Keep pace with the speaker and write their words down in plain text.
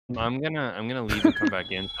I'm gonna leave and come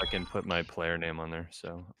back in so I can put my player name on there.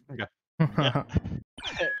 So Okay. Yeah.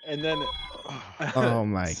 And then, Oh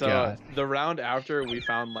my so god. the round after we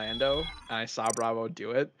found Lando, and I saw Bravo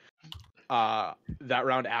do it. That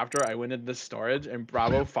round after I went into the storage and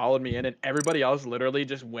Bravo followed me in, and everybody else literally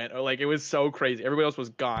just went, or like it was so crazy. Everybody else was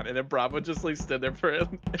gone, and then Bravo just like stood there for it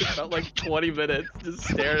felt like 20 minutes just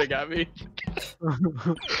staring at me.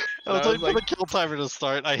 I was waiting for the kill timer to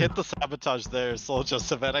start. I hit the sabotage there, so just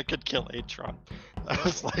so that I could kill Atron. I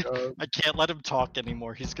was like, I can't let him talk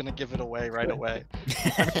anymore. He's gonna give it away right away.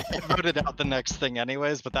 I voted out the next thing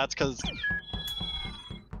anyways, but that's because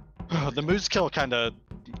the moose kill kind of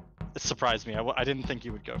surprised me. I didn't think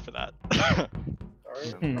you would go for that.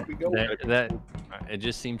 Alright, we go. that it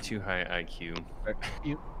just seemed too high IQ.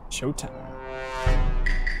 Showtime.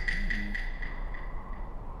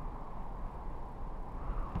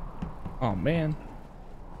 Oh man.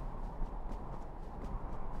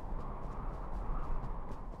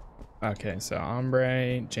 Okay, so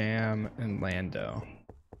Ombre, Jam, and Lando.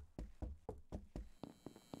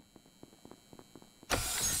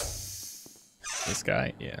 This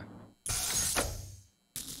guy, yeah.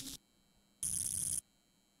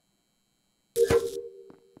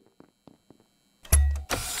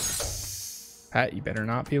 Pat, you better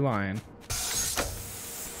not be lying.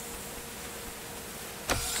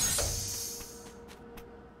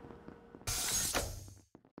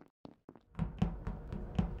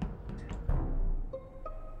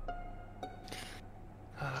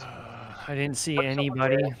 I didn't see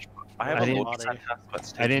anybody. I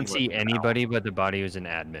didn't see anybody, but the body was an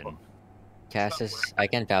admin. Cassis, I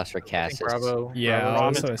can vouch for Cassis. Bravo. Yeah, Bravo.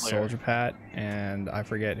 also a Soldier Pat, and I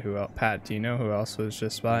forget who else. Pat, do you know who else was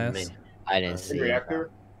just by us? I didn't see.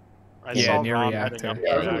 Reactor? Yeah, near Rom reactor. heading up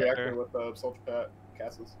Yeah, I the was in reactor. reactor with Soldier Pat,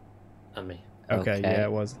 Cassis. Me. Okay, yeah,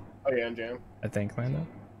 it was. Oh yeah, and Jam. I think Lando.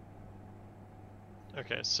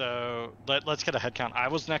 Okay, so let's get a head count. I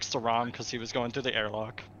was next to Rom because he was going through the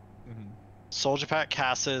airlock. Soldier Pat,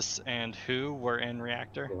 Cassis, and who were in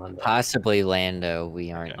reactor? Possibly Lando.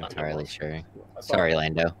 We aren't Okay. entirely sure. Sorry,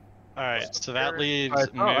 Lando. All right, so that leaves I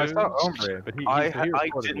saw Moose. Ombre, but I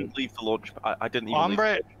didn't leave the launch. I didn't even.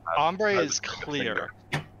 Ombre, leave Ombre I is was clear.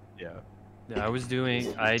 Yeah. Yeah,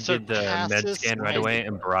 I So did the med Cassis scan right and- away,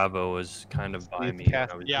 and Bravo was kind of by me.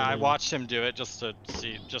 Yeah, I watched him do it just to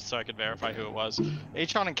see, just so I could verify who it was.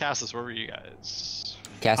 Atron and Cassis, where were you guys?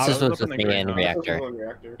 Cassis was with me in reactor.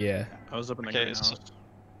 Yeah. I was up in the Okay, greenhouse. so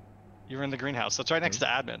you were in the greenhouse. That's right next to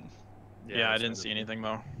admin. Yeah, I didn't see anything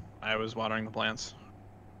though. I was watering the plants.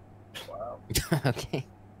 Wow. Okay.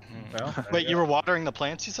 Well, Wait, you were watering the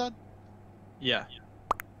plants, you said? Yeah.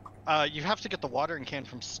 You have to get the watering can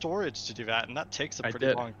from storage to do that, and that takes a I pretty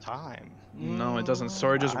did. long time. No, it doesn't.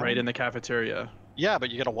 Storage is right in the cafeteria. Yeah,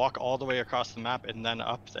 but you gotta walk all the way across the map and then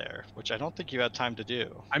up there, which I don't think you had time to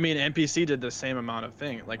do. I mean, NPC did the same amount of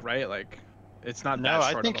thing, like, right? Like, it's not No, that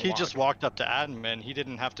I short think of a he just walk. walked up to admin. He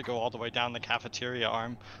didn't have to go all the way down the cafeteria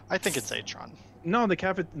arm. I think it's Atron. No,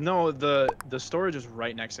 the storage is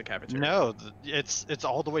right next to cafeteria. No, it's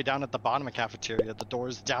all the way down at the bottom of cafeteria. The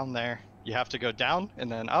door's down there. You have to go down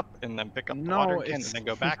and then up and then pick up the water can and then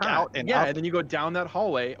go back out and yeah, up. and then you go down that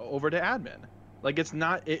hallway over to admin. Like, it's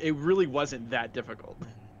not. It really wasn't that difficult.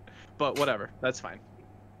 But whatever, that's fine.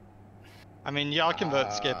 I mean, y'all can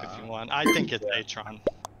vote skip if you want. I think it's Atron.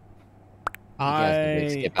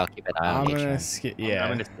 Skip, I'll keep an eye I'm on gonna Atron. skip. Yeah.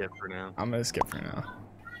 I'm gonna skip for now. I'm gonna skip for now.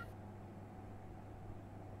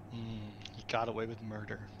 He got away with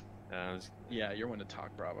murder. Yeah, you're one to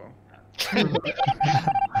talk, Bravo.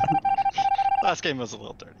 Last game was a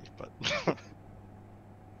little dirty, but.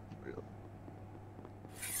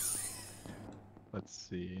 Let's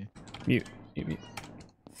see. Mute.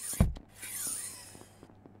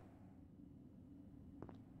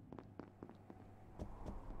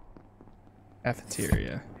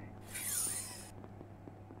 Cafeteria.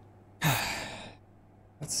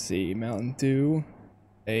 Let's see. Mountain Dew.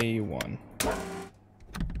 A1.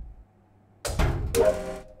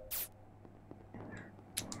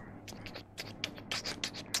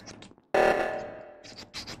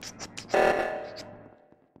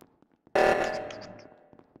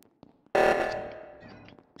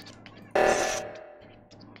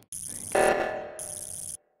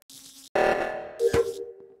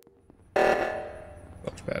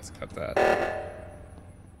 That's got that.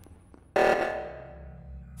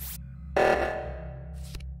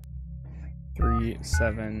 Three,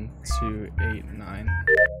 7, 2, 8, 9.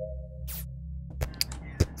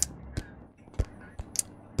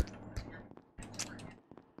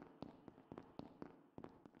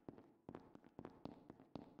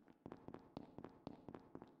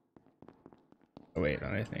 Oh wait,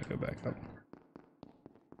 I think go back up.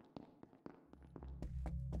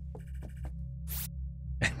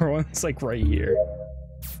 Everyone's like right here.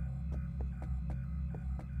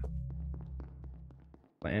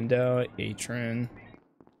 Lando, Atron.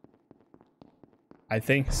 I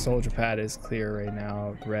think Soldier Pad is clear right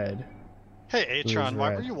now. Red. Hey, Who's Atron, why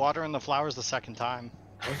red? were you watering the flowers the second time?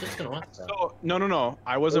 I was just gonna watch that. So, no.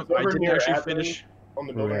 I wasn't. It was I over didn't near actually admin finish. on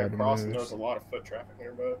the building Red across, and there moves. was a lot of foot traffic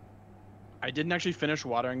nearby. I didn't actually finish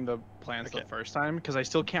watering the plants Okay. the first time because I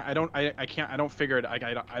still can't. I don't figure it.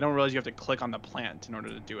 I don't realize you have to click on the plant in order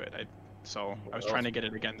to do it. So I was trying to get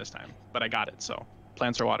it again this time, but I got it. So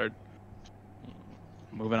plants are watered.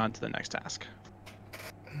 Moving on to the next task.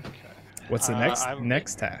 What's the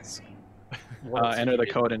next task? Enter the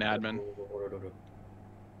code in admin.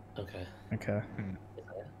 Okay. Okay.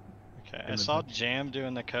 Okay, I saw Jam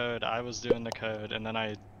doing the code, I was doing the code, and then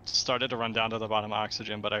I started to run down to the bottom of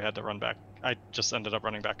oxygen, but I had to run back. I just ended up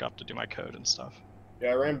running back up to do my code and stuff. Yeah,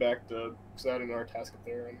 I ran back to because I had another task up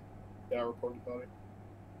there, and yeah, I reported body.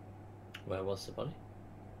 Where was the body?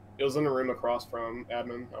 It was in the room across from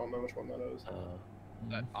admin. I don't know which one that is.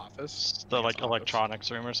 That office. It's the like Office.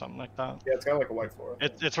 electronics room or something like that. Yeah, it's kind of like a white floor.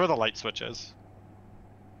 It's where the light switch is.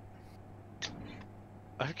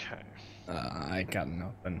 Okay. I got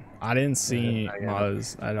nothing. I didn't see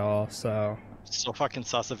Muzz at all, so. So fucking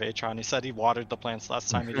sus of Atron. He said he watered the plants last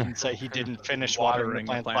time. He didn't say he didn't finish watering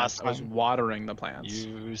the plants last I was time. watering the plants.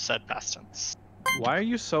 You said past tense. Why are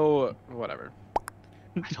you so whatever?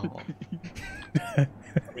 I don't.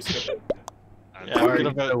 We skipped it. Yeah,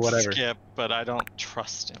 I'm gonna vote Skip, but I don't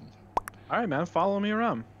trust him. All right, man. Follow me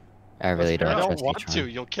around. I really I don't don't trust want Atron. to.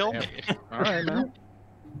 You'll kill me. All right, man.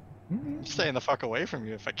 I'm staying the fuck away from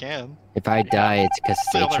you if I can. If I die, it's because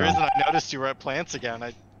That's the only Atron. reason I noticed you were at plants again.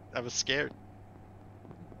 I was scared.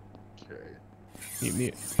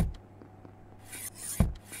 Mute.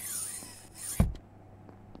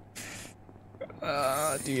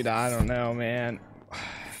 Dude, I don't know, man.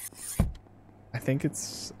 I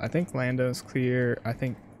think Lando's clear. I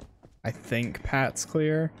think Pat's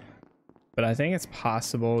clear, but I think it's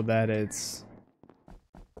possible that it's.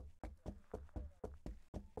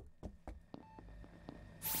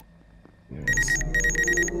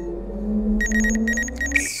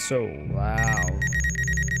 It's so loud.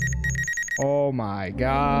 Oh my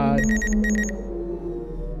god.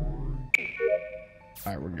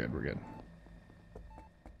 Alright, we're good.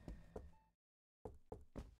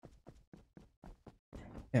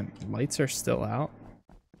 Damn, lights are still out?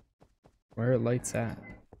 Where are lights at?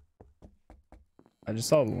 I just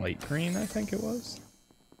saw light green, I think it was.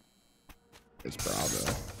 It's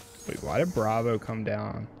Bravo. Wait, why did Bravo come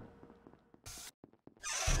down?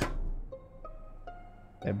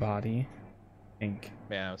 Dead body. Ink.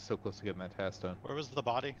 Man, I was so close to getting that task done. Where was the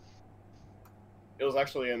body? It was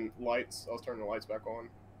actually in lights. I was turning the lights back on.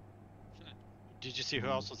 Did you see who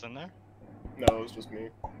else was in there? No, it was just me.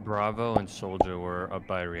 Bravo and Soldier were up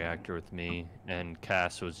by reactor with me, and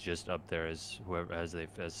Cass was just up there as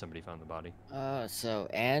somebody found the body. So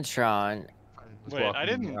Antron. Wait, I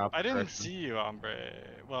didn't see you, Ombre.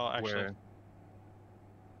 Well, actually, Where?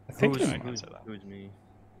 I think Who's me?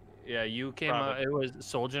 Yeah, you came out. It was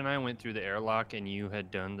Soldier and I went through the airlock, and you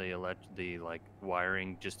had done the like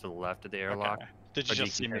wiring just to the left of the airlock. Okay. Did you for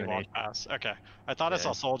just see me walk decontamination. past? Okay, I thought I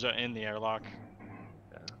saw Soldier in the airlock.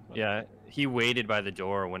 Yeah, he waited by the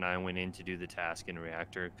door when I went in to do the task in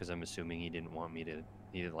reactor because I'm assuming he didn't want me to.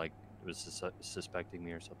 He like was suspecting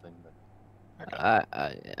me or something. But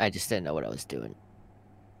I just didn't know what I was doing.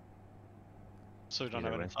 So we don't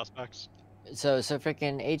have any suspects. So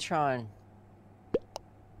freaking Atron,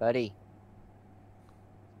 buddy.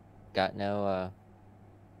 Got no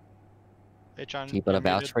Atron, people to you're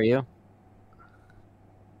vouch muted. for you.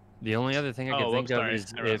 the only other thing I can think of sorry.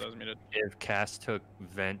 is I realized I was muted. if Cass took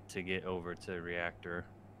vent to get over to reactor.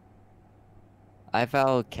 I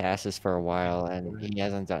followed Cassis for a while, and he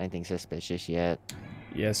hasn't done anything suspicious yet.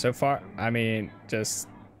 Yeah, so far, I mean, just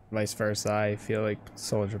vice versa. I feel like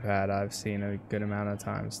Soldier Pad I've seen a good amount of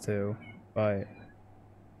times too, but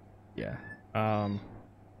yeah. I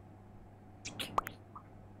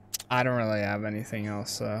don't really have anything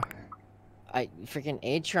else. Freaking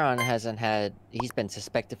Atron hasn't had. He's been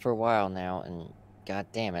suspected for a while now, and god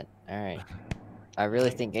damn it! All right, I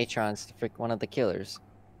really think Atron's one of the killers.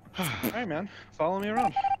 All right, man. Follow me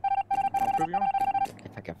around. I'll prove you wrong.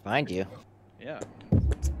 If I can find you. Yeah.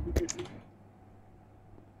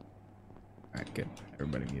 Alright, good.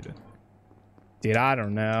 Everybody muted. Dude, I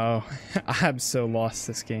don't know. I'm so lost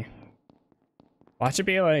this game. Watch it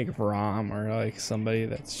be like Rom or like somebody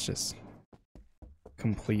that's just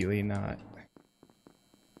completely not.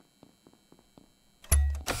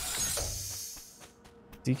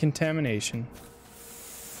 Decontamination.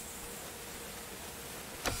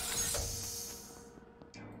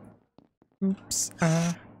 Oops,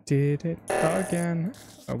 I did it again.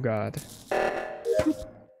 Oh god.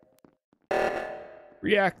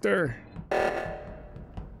 Reactor.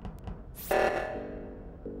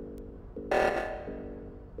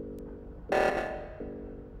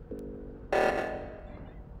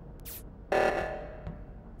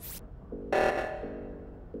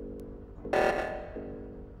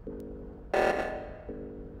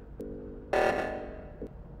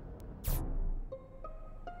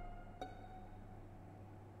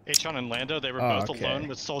 Atron and Lando, they were both alone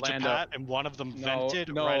with Soldier Lando. Pat, and one of them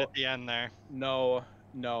vented No. right at the end there.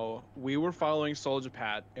 No, we were following Soldier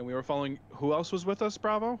Pat, and we were following. Who else was with us,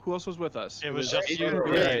 Bravo? Who else was with us? It was just you. It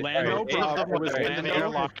was Lando, Bravo. It was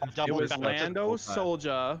Lando, Lando,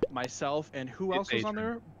 Soldier, myself, and who else was on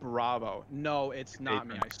there? Bravo. No, it's not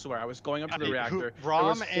me. I swear. I was going up to the reactor.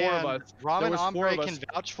 Rom and Ombre can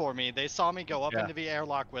vouch for me. They saw me go up into the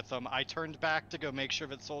airlock with them. I turned back to go make sure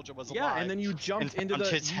that Soldier was alive. Yeah, and then you jumped into the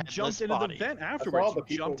vent afterwards.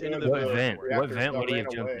 You jumped into the vent. What vent would he have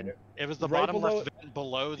jumped in? It was the bottom left vent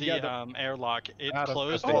below the airlock. It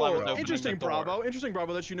closed while I was opening interesting, the door. Bravo. Interesting,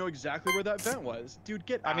 Bravo, that you know exactly where that vent was. Dude,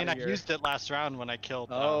 get out of here. I used it last round when I killed.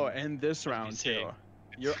 And this round too.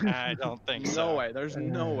 I don't think so. No way. There's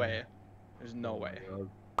no way. There's no way.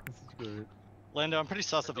 Lando, I'm pretty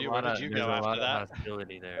sus of you. Where did you go after that?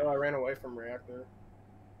 Oh, I ran away from reactor.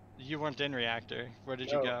 You weren't in reactor. Where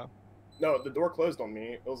did you go? No, the door closed on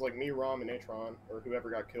me. It was like me, Rom, and Atron, or whoever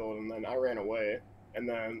got killed, and then I ran away. And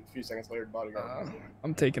then a few seconds later, the body got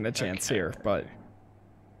I'm taking a chance here, but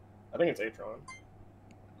I think it's Atron.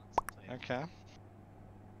 Okay.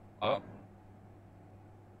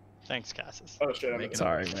 Thanks, Cassis. Oh shit!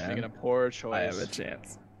 Sorry, man. Making a poor choice. I have a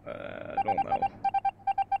chance. I don't know.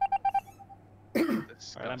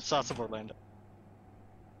 Alright, I'm sus of Orlando.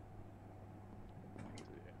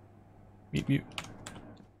 Mute.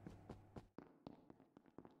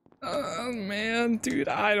 Oh man, dude,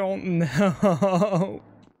 I don't know.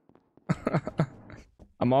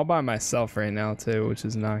 I'm all by myself right now too, which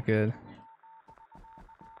is not good.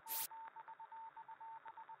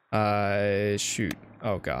 Shoot.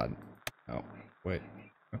 Oh god. Oh, wait.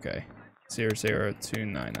 Okay.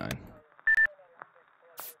 00299.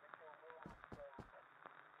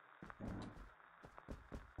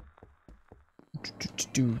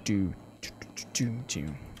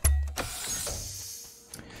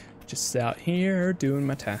 Just out here doing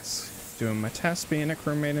my tasks. Doing my tasks, being a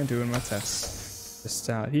crewmate and doing my tasks. Just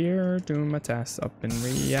out here doing my tasks up in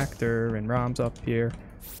reactor, and Rom's up here.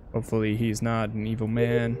 Hopefully he's not an evil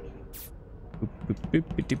man.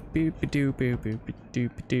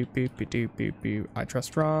 I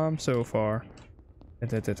trust Rom so far.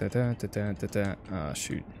 Shoot.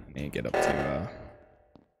 I need to get up to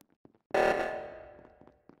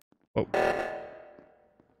whoa.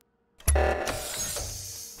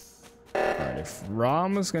 Alright, if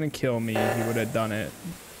Rom was gonna kill me, he would have done it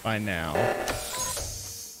by now.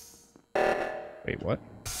 Wait, what?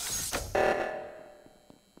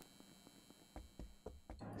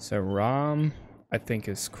 So Rom, I think,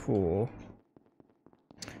 is cool.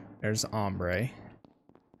 There's Ombre.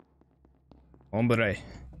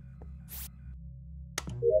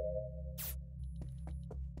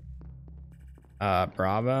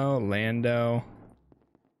 Bravo, Lando.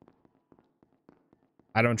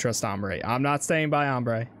 I don't trust Ombre. I'm not staying by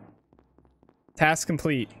Ombre. Task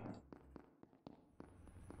complete.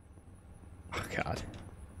 Oh god.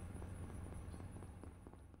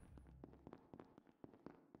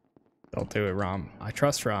 Don't do it, Rom. I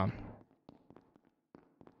trust Rom.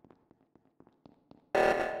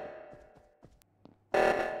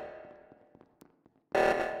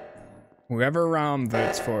 Whoever Rom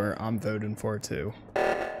votes for, I'm voting for too.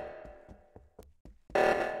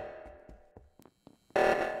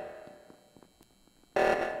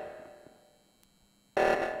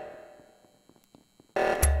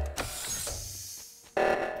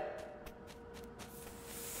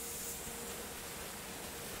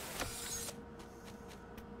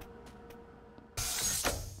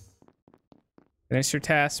 Finish your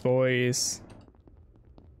task, boys.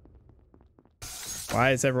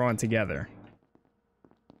 Why is everyone together?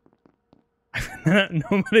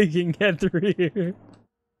 Nobody can get through here.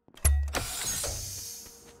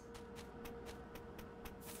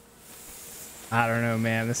 I don't know,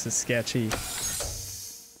 man. This is sketchy.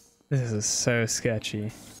 This is so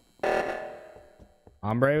sketchy.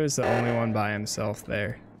 Ombre was the only one by himself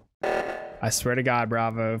there. I swear to God,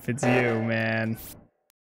 Bravo, if it's you, man.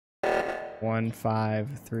 1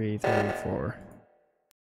 5 3 3 4.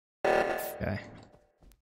 Okay.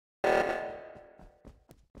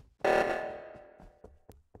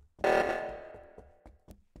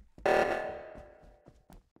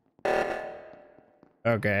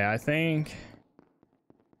 Okay, I think.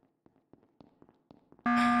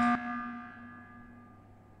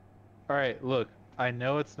 All right, look. I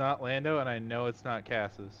know it's not Lando, and I know it's not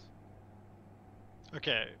Cass's.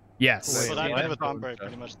 Okay. Yes. So I've been with Lando- Ombre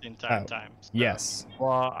pretty much the entire time. So. Yes.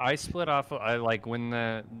 Well, I split off. I like when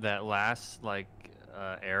that last like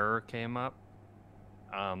error came up.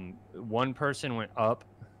 One person went up.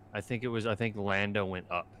 I think Lando went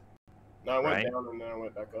up. No, I went Right? down and then I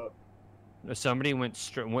went back up. Somebody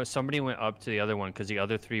went up to the other one because the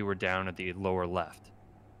other three were down at the lower left.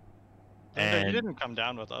 And you didn't come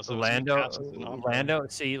down with us. It was Lando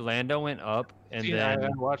went up, and See, then I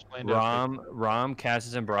watched Lando Rom,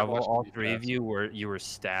 Cassis, and Bravo, watched all you three of fast. you were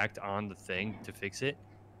stacked on the thing to fix it,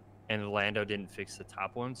 and Lando didn't fix the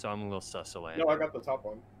top one, so I'm a little sus of Lando. No, I got the top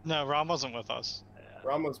one. No, Rom wasn't with us.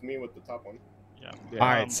 Rom was me with the top one. Yeah. All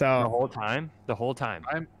right, so the whole time.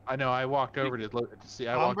 I know. I walked over to look to see.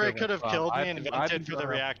 Ombre could have killed me and I've vented for the been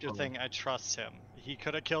reactor thing. I trust him. He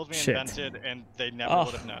could have killed me and Shit. vented, and they never Oh.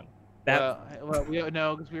 would have known.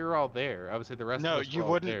 No, because we were all there. I would say the rest No, of us you were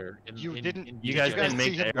all wouldn't- there. you didn't- You guys didn't see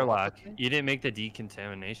make him the go airlock. up? You didn't make the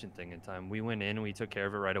decontamination thing in time. We went in, we took care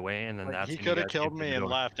of it right away, and then Like, that's he when could you have guys came killed through me the and door.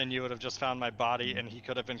 left, and you would have just found my body, and he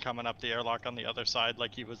could have been coming up the airlock on the other side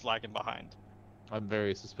like he was lagging behind. I'm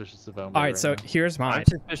very suspicious of Ombre. all right, so now. here's mine. I'm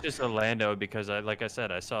suspicious of Lando because, like I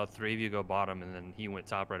said, I saw three of you go bottom, and then he went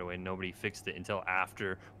top right away. And nobody fixed it until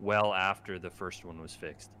well after the first one was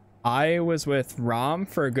fixed. I was with Rom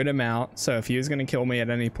for a good amount, so if he was gonna kill me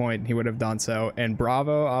at any point, he would have done so. And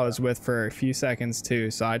Bravo, I was with for a few seconds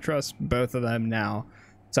too, so I trust both of them now.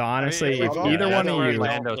 So honestly, if if all- either that's one of where you,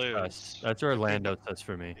 Lando- That's where Lando says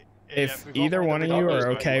for me. if we've all either voted one of for you Lando, are so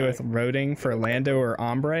okay anyway. with voting for Lando or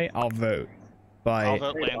Ombre, I'll vote. I'll But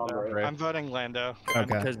vote Hey, Lando. Ombre. I'm voting Lando. okay,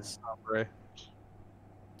 Because Ombre.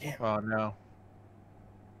 Damn. Oh no.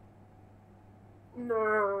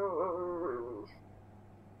 No.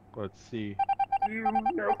 Let's see. You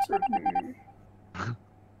melted me.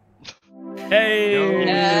 hey,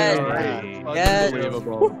 Yes. Right. Yes.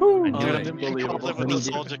 Unbelievable. Woohoo! I knew it. He called it with a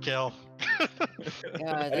soldier kill. God,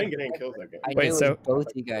 I didn't get any kills that game. I Wait, knew it so- was both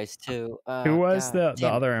you guys too. Who was God the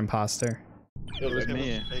damn it. other imposter? It was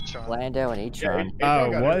me. H-Ron. Lando and Atron.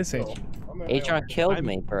 Oh, was it? Atron killed I'm-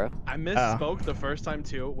 me, bro. I misspoke the first time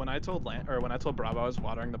too. When I told Bravo I was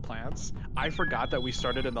watering the plants, I forgot that we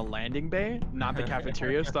started in the landing bay, not the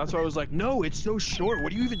cafeteria. So that's why I was like, "No, it's so short.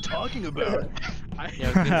 What are you even talking about?" I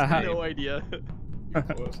had no idea.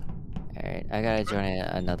 Alright, I gotta join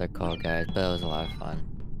another call, guys, but it was a lot of fun.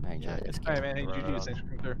 I enjoyed this All game. right, man. Hey, GG. Thanks for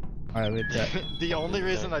coming through. All right, The only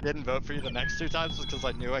reason I didn't vote for you the next two times was because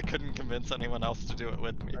I knew I couldn't convince anyone else to do it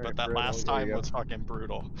with me. Alright, But that brutal, last there you time go. was fucking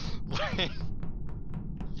brutal.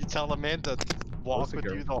 You tell a man to walk Close with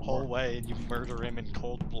ago. you the whole way and you murder him in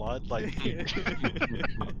cold blood, like.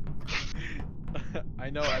 I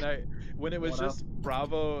know, and when it was just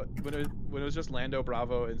Bravo, when it was just Lando,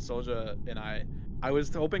 Bravo, and Soldier, and I was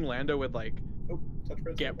hoping Lando would like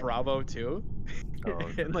get Bravo too,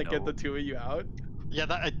 and like get the two of you out. Yeah,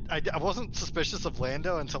 I wasn't suspicious of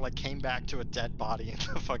Lando until I came back to a dead body in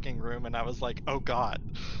the fucking room, and I was like, oh god,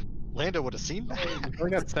 Lando would have seen that. We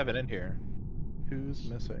only got 7 in here. Who's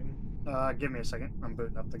missing? Give me a second. I'm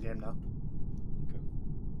booting up the game now.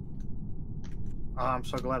 I'm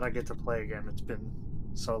so glad I get to play again. It's been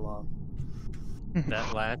so long.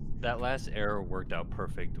 that last error worked out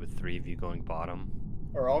perfect with three of you going bottom,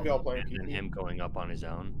 Or all of y'all playing and then PP. him going up on his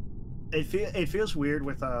own. It feels weird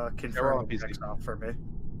with all on confirming PC. text off for me.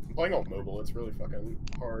 I'm playing on mobile. It's really fucking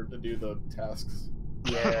hard to do the tasks.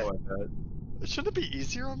 Yeah. Shouldn't it be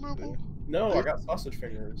easier on mobile? No, I got sausage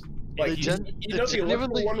fingers. Like, you know the electrical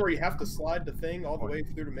genuinely- one where you have to slide the thing all the way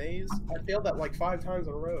through the maze? I failed that like 5 times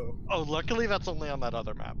in a row. Oh, luckily that's only on that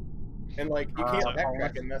other map. And like, you can't Uh,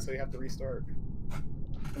 backtrack in that, so you have to restart.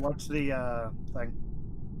 What's the thing?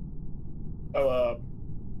 Oh,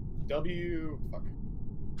 fuck.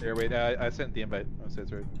 Here, wait. I sent the invite. Oh, so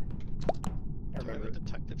it's right. I Do I have remember a it.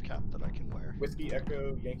 detective cap that I can wear? Whiskey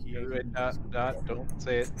Echo, Yankee Yankee. Wait, don't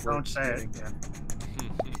say it. Don't say it. Yeah.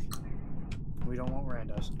 We don't want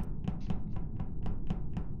randos.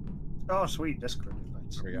 Oh, sweet. Discord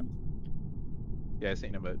invites. There we go. Yeah, I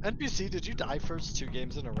sent you an invite. NPC, did you die first 2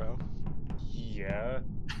 games in a row? Yeah.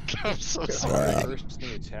 I'm so sorry. First in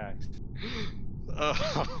the text. Oh.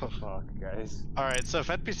 Fuck, guys. Alright, so if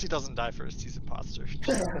NPC doesn't die first, he's imposter.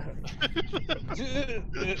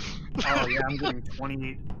 Oh yeah, I'm getting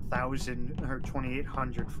 28,000 or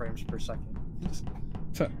 2,800 frames per second.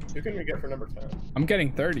 Who can we get for number 10? I'm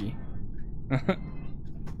getting 30.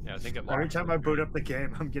 Yeah, I think I'm Every time I boot up the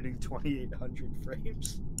game, I'm getting 2,800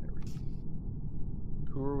 frames.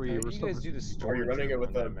 Who are we? You guys do the Are storage you running it room with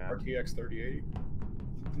on the that map? RTX 3080?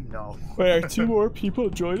 No. Wait, are 2 more people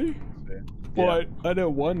joining? Yeah. Well, I know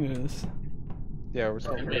 1 is. Yeah, we're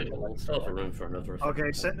still. We still have a room for another.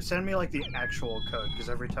 Okay, send me like the actual code because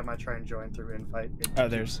every time I try and join through invite, it Oh,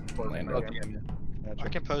 keeps there's closing Lando. the game. I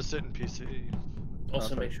can post it in PC.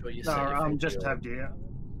 Also, make sure you No, set just your have the.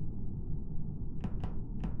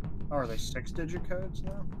 Oh, are they 6-digit codes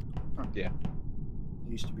now? Huh. Yeah.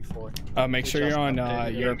 It used to be 4. Make sure you're on updated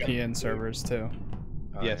it. European servers too.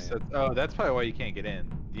 Yes. That's probably why you can't get in.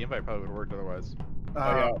 The invite probably would have worked otherwise. Oh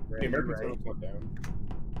yeah, the you're American right. servers went down.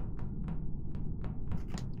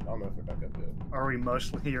 I don't know if they're back up yet. Are we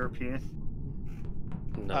mostly European?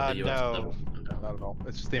 No, the US no. Not at all.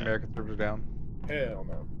 It's just the American servers down. Hell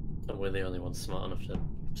no. And we're the only ones smart enough to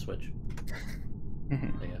switch. I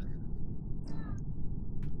guess.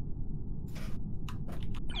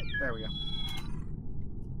 There we go.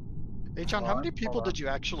 Hey John, how many people did you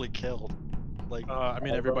actually kill? Like, I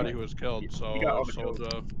mean, everybody who was killed. So, got all the kills.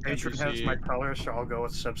 Soldier, Patron has NPC. my color, so I'll go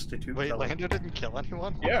with substitute wait, color. Lando didn't kill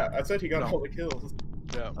anyone? Yeah, I said he got No. all the kills.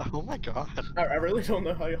 Yeah. Oh my god. I really don't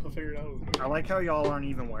know how y'all figured out. I like how y'all aren't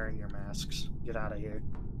even wearing your masks. Get out of here.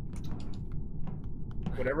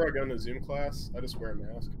 Whenever I go into Zoom class, I just wear a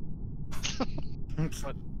mask.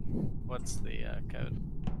 What's the code?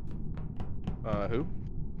 Who?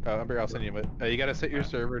 I'll send you. But you gotta set your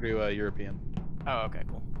server to European. Oh, okay,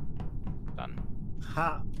 cool. Done.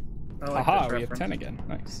 Ha! I like Aha, this we have reference. 10 again.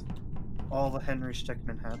 Nice. All the Henry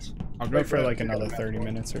Stickmin hats. I'll go Wait, for Brad, like you got another a 30 map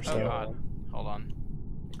minutes or Oh so. god. Hold on.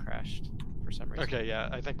 It crashed for some reason. Okay, yeah,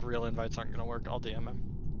 I think real invites aren't gonna work. I'll DM him.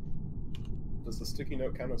 Does the sticky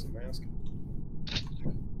note count as a mask?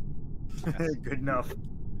 Good enough.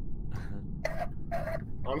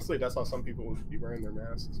 Honestly, that's how some people would be wearing their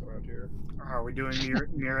masks around here. Are we doing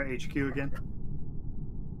Mira HQ again?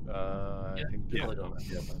 I think Probably don't have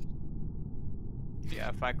the other. Yeah,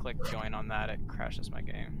 if I click join on that, it crashes my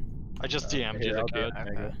game. I just DM'd you Here, the I'll do code. it.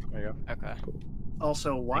 There you go. There you go. Okay.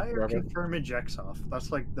 Also, why Thank you, are Robert. confirm ejects off?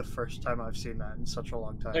 That's like the first time I've seen that in such a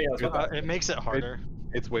long time. Oh, yeah, that's what It makes it harder.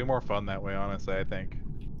 It's way more fun that way, honestly. I think.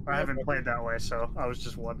 I haven't played that way, so I was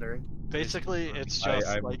just wondering. Basically, it's just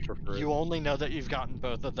I like prefer it. you only know that you've gotten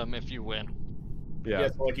both of them if you win. Yeah.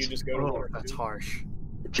 so like you just go to Oh, one or that's two. harsh.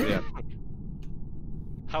 Yeah.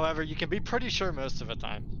 However, you can be pretty sure most of the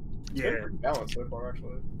time. It's Yeah. been pretty balanced so far,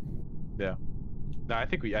 actually. No, I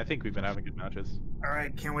think we've been having good matches. All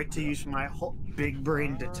right, can't wait to use my whole big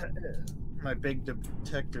brain my big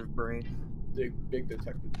detective brain. Big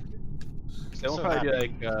detective. So we'll So probably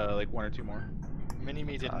do happy. like 1 or 2 more.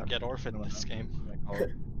 Mini-Me didn't get orphaned this game. Like, one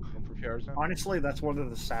for a few hours now. Honestly, that's one of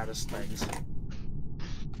the saddest things.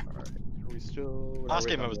 All right. Are we still? what are Last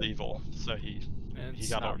we game on it was the- evil, so he It's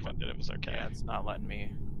got not orphaned and it was okay. Yeah, it's not letting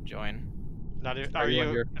me join. Not e- Are are you on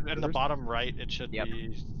you your in the servers? bottom right? It should Yep.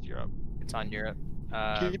 be Europe. It's on Europe.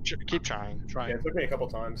 Keep trying. Yeah, it took me a couple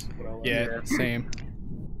times when I went. Yeah, same.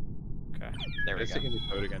 Okay, there we Just go. taking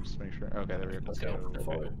the code again, just to make sure. Okay, there we go. Let's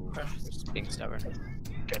go. Just being stubborn.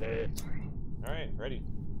 Get it. All right, ready.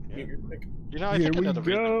 You- you're like, You know, I Here think we another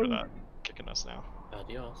reason for go. that kicking us now.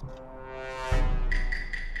 Adios.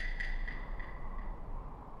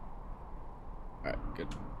 Alright, good.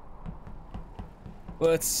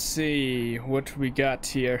 Let's see what we got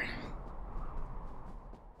here.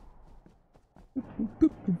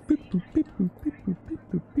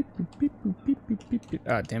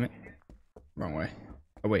 Ah, damn it. Wrong way.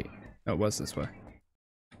 Oh, wait. No, it was this way.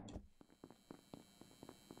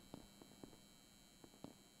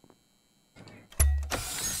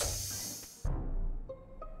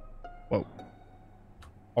 Whoa.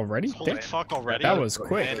 Already? Holy Damn. fuck already? That was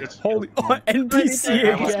quick. And- Holy NPC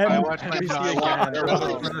I again. watched NPC again.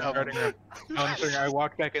 I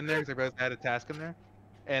walked back in there because I realized I had a task in there,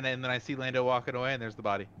 and then I see Lando walking away, and there's the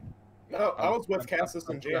body. no, I was with Cassis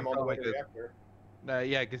and Jam on the way to like the reactor.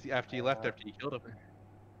 Yeah, because after you left, after you killed him.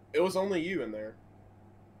 It was only you in there.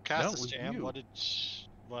 Cassis it was Jam, you. what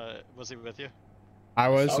was he with you? I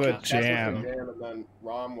was I with Cassis and Jam. and then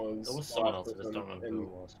Rom was. There was someone else. I Cassis just don't remember and- who it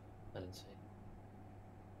was. I didn't see.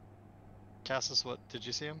 Cassis, what did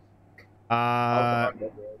you see him? I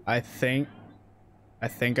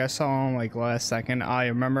think I saw him like last second. I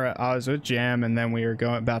remember I was with Jam, and then we were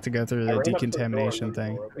about to go through I the ran up to the door decontamination and then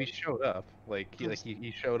thing. the door He showed up.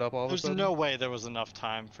 He showed up all of a There's sudden. no way there was enough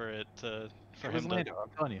time for it to for It was him to. Lando. I'm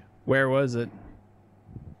telling you. Where was it?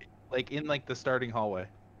 Like in the starting hallway.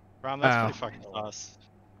 Ron, that's Oh. pretty fucking sus.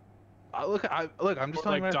 Look, I'm just Or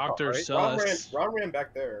telling like you. what I saw, Dr. right? Ron ran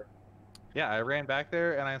back there. Yeah, I ran back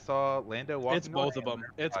there and I saw Lando walking. It's both of away, them.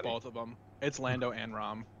 and there's It's the body. both of them. It's Lando and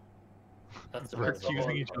Rom. That's the We're best of all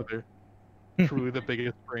accusing each time. other. Truly the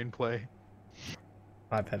biggest brain play.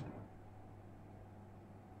 I've had.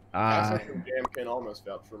 Jam can almost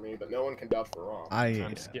vouch for me, but no one can vouch for Rom. I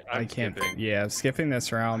can't. skipping. Yeah, skipping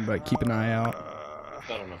this round, but keep an eye out.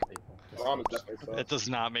 Not enough people. Rom is definitely It does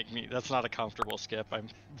not make me. That's not a comfortable skip. I'm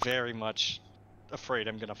very much afraid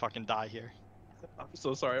I'm gonna fucking die here. I'm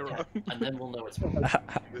so sorry, Ron. And then we'll know it's wrong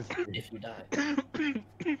if you die. Yeah,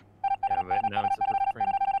 but now it's a perfect frame.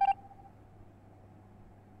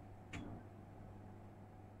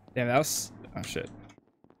 Damn, that was. Oh shit.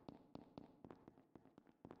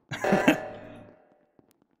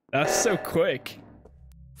 That's so quick.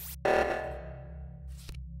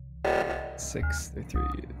 6 through 3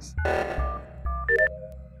 years.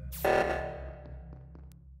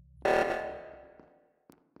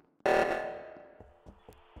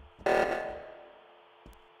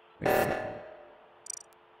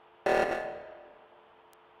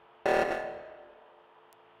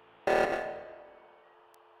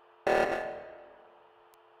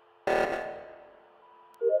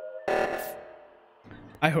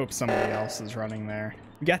 I hope somebody else is running there.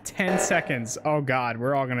 We got 10 seconds. Oh god,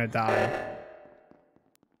 we're all gonna die.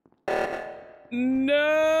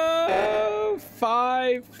 No!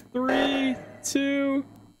 5, 3, 2,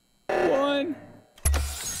 1.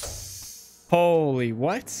 Holy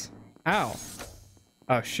what? Ow.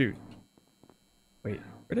 Oh shoot. Wait,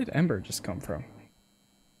 where did Ember just come from?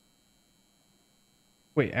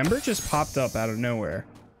 Wait, Ember just popped up out of nowhere.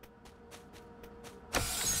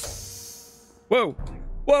 Whoa!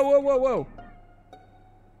 Whoa, whoa, whoa, whoa!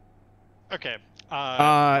 Okay.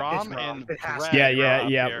 Rom and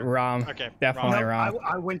yeah, Rom. Okay. Definitely Rom.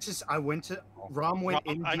 I went to. Rom went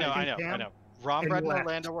in. I know. Rom, Red, and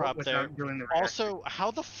Orlando were up there. Also,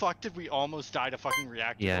 how the fuck did we almost die to fucking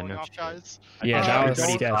reactor going off, guys? Yeah, that was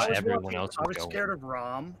sketchy. Everyone else I was scared of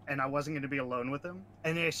Rom, and I wasn't going to be alone with him.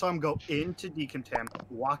 And then I saw him go into decontam,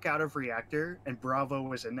 walk out of reactor, and Bravo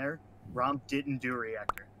was in there. Rom didn't do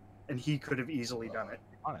reactor, and he could have easily done it.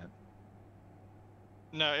 On it.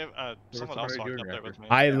 No, someone else walked up there with me.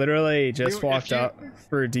 I literally just walked up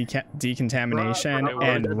through decontamination,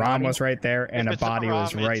 and Rom was right there, and a body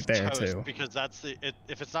was right there too. Because that's the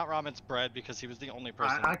if it's not Rom, it's Bread because he was the only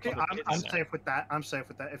person. I'm safe with that. I'm safe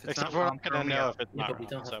with that. If it's Except not Rom, we're not gonna know if it's Yeah, not but we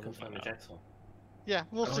Rom, don't so have we'll confirmed find out. Jackson. Yeah,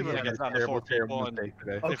 we'll see when we get down to 4 people. And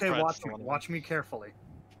okay, watch me carefully.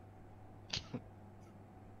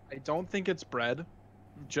 I don't think it's Bread,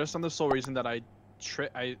 just on the sole reason that I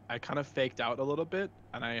kind of faked out a little bit,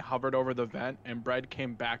 and I hovered over the vent, and Bread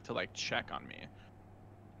came back to like check on me.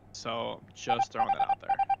 So just throwing that out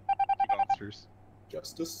there. Keep monsters.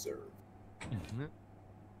 Justice served.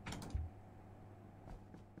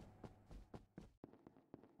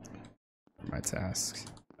 My tasks.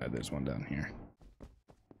 There's one down here.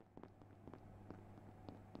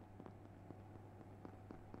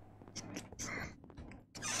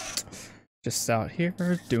 Just out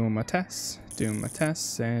here doing my tests,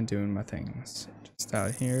 and doing my things. Just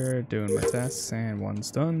out here doing my tests, and one's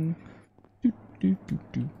done. I'm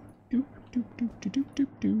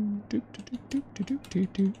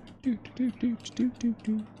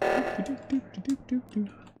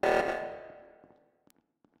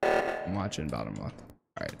watching bottom left.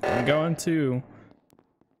 Alright, I'm going to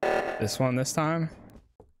this one this time,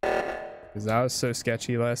 because that was so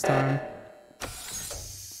sketchy last time.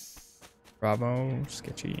 Bravo,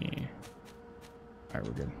 sketchy. Alright,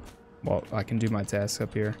 we're good. Well, I can do my task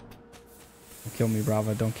up here. Don't kill me,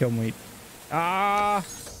 Bravo. Don't kill me. Ah!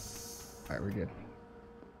 Alright, we're good.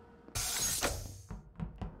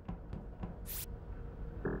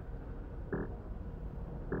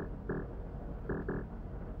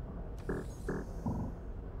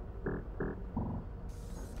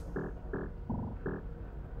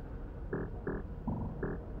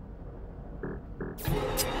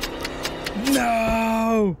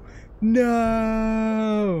 No!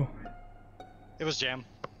 No! It was Jam.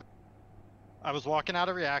 I was walking out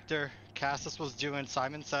of reactor. Cassis was doing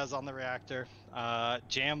Simon Says on the reactor.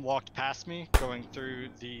 Jam walked past me going through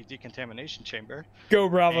the decontamination chamber. Go,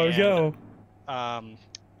 Bravo, and, go!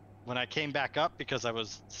 When I came back up because I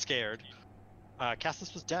was scared,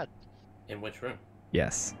 Cassis was dead. In which room?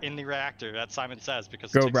 Yes. In the reactor, that Simon Says,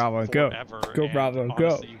 because go, Bravo, go. Go, Bravo,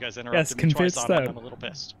 go. You guys yes, convince them. I'm a little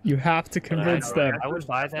pissed. You have to convince them. I would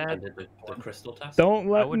buy that. The crystal test? Don't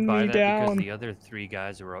let I would me buy that down. because the other 3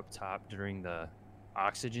 guys were up top during the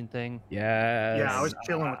oxygen thing. Yes. Yeah, I was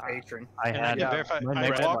chilling with Patron. I had verify.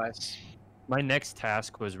 My next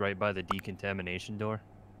task was right by the decontamination door,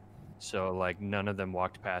 so like none of them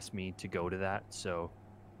walked past me to go to that, so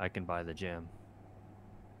I can buy the gem.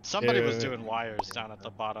 Somebody was doing wires down at the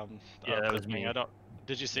bottom. Yeah, that was me.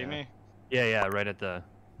 Did you see me? Yeah, right at the.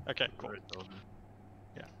 Okay, cool.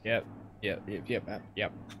 Yep.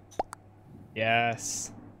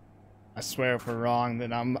 Yes. I swear if we're wrong,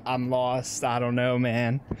 then I'm lost. I don't know,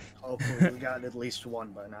 man. Hopefully we got at least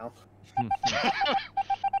one by now.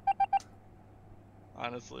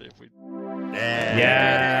 Honestly, if we.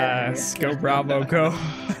 Yes, go Bravo, go.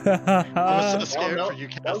 I was so scared no, for you,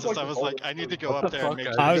 that was Cassis. like I was the like, I need to go What up the there and fuck, make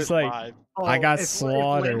guys? sure I you was like, survive. I got if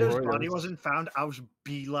slaughtered. Lando's body wasn't found, I was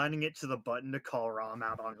beelining it to the button to call Rom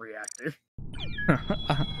out on reactor.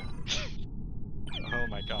 Oh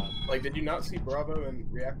my god. Like, did you not see Bravo and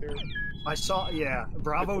Reactor? I saw, yeah,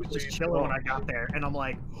 Bravo was just chilling when I got there, and I'm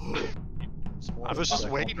like, I was just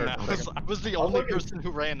waiting. I was the only person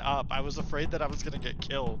who ran up. I was afraid that I was gonna get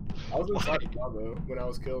killed. I was inside of Bravo when I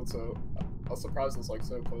was killed, so I was surprised it was like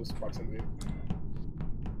so close proximity.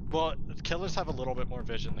 Well, killers have a little bit more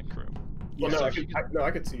vision than crew. Well, So no,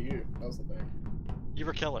 I could see you. That was the thing. You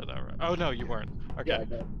were killer though, right? Oh no, you weren't. Okay.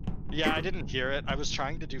 Yeah, I didn't hear it. I was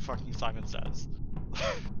trying to do fucking Simon Says.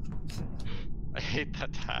 I hate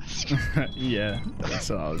that task. Yeah, that's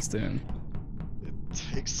what I was doing. It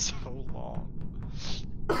takes so long.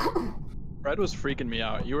 Red was freaking me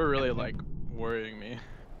out. You were really like worrying me.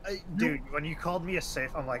 dude, when you called me a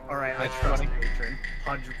safe, I'm like, alright, I trust Patron.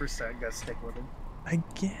 100% gotta stick with him.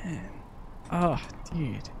 Again. Oh,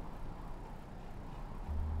 dude.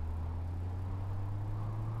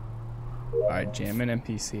 Alright, Jam and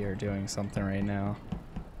NPC are doing something right now.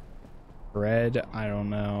 Red, I don't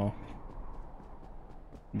know.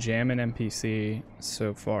 Jam and NPC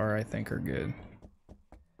so far I think are good.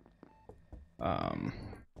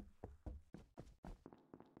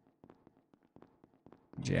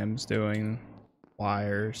 Jam's doing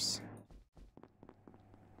wires.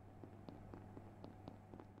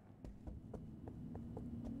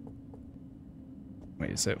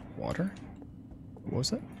 Wait, is it water? What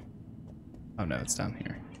was it? Oh no, it's down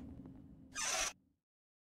here.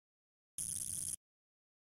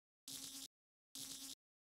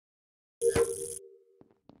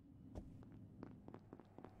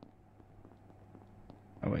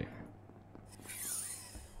 Oh wait.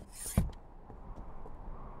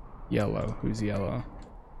 Yellow. Who's yellow?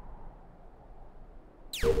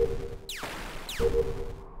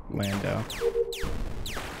 Lando.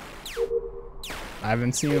 I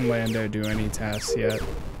haven't seen Lando do any tasks yet.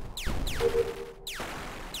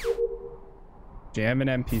 Jam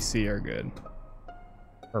and NPC are good.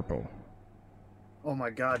 Purple. Oh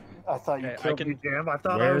my god, I thought you Okay, killed me, Jam. I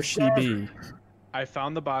thought I Where was she dead. be? I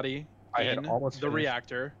found the body I had in almost the finished.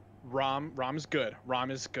 reactor. Rom's good.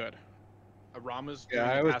 Rom is good. Rom is Yeah,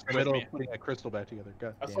 doing I the was task in the with middle me. of putting a crystal back together.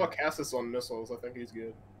 God I damn saw it. Cassis on missiles. I think he's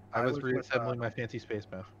good. I was with, reassembling my fancy space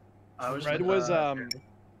map. I was Red with, was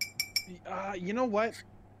you know what?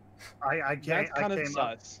 I came, That's kind I of came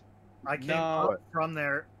up, sus. I came No. up from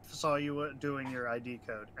there, saw you doing your ID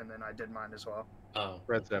code, and then I did mine as well. Oh.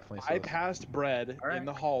 Red's definitely I sus. passed Bread Alright. in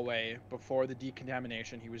the hallway before the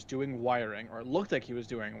decontamination. He was doing wiring, or it looked like he was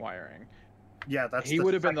doing wiring. Yeah, that's He the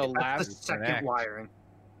would have been the second- that's last the second connect. wiring.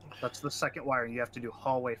 That's the second wiring. You have to do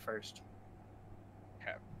hallway first.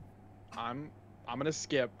 I'm gonna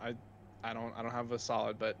skip. I don't have a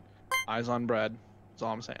solid, but eyes on Bread. That's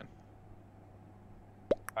all I'm saying.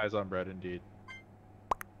 Eyes on bread, indeed.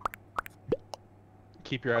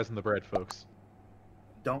 Keep your eyes on the bread, folks.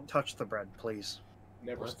 Don't touch the bread, please.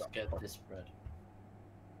 Never Let's stop. get this bread.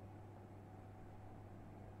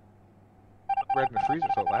 Bread in the freezer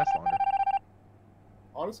so it lasts longer.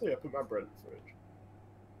 Honestly, I put my bread in the fridge.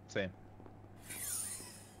 Same.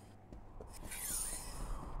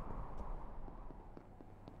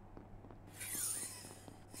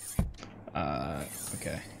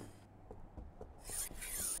 Okay.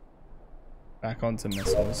 Back onto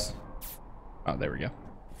missiles. Oh, there we go.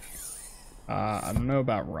 I don't know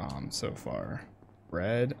about Rom so far.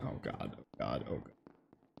 Bread? Oh god, oh god, oh god.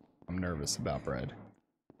 I'm nervous about bread.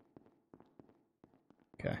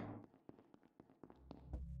 Okay.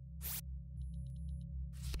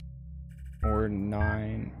 Or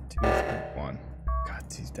 9, 2, 3, 1. God,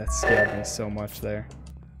 dude, that scared me so much there.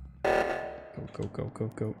 Go, go, go, go,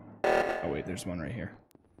 go. Oh wait, there's one right here.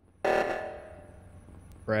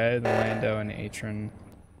 Bread, Lando, and Atron.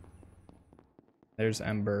 There's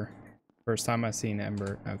Ember. First time I've seen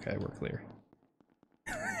Ember. Okay, we're clear.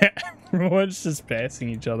 Everyone's just passing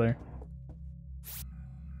each other.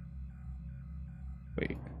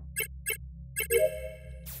 Wait.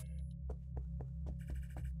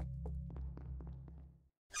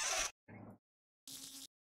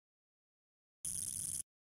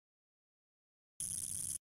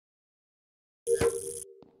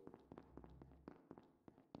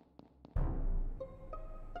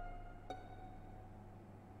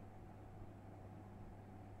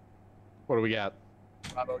 What do we got?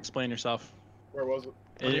 Bravo, explain yourself. Where was it?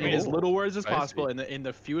 In as little words as I see. possible, in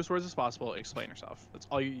the fewest words as possible, explain yourself. That's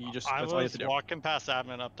all you just. I That's all you have was to do. walking past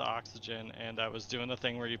admin up to oxygen, and I was doing the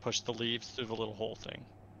thing where you push the leaves through the little hole thing.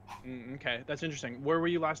 Okay, that's interesting. Where were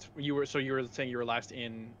you last? You were saying you were last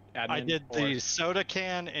in admin. I did the soda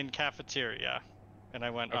can in cafeteria, and I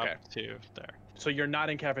went Okay. up to there. So you're not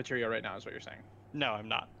in cafeteria right now, is what you're saying? No, I'm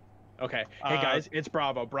not. Okay. Hey guys, it's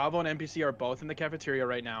Bravo. Bravo and NPC are both in the cafeteria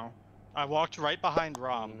right now. I walked right behind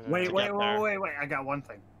Rom. Wait. I got one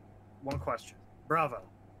thing. One question. Bravo.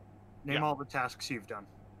 Name all the tasks you've done.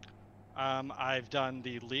 I've done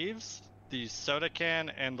the leaves, the soda can,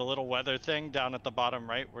 and the little weather thing down at the bottom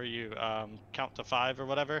right where you count to 5 or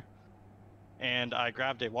whatever. And I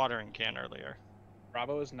grabbed a watering can earlier.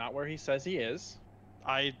 Bravo is not where he says he is.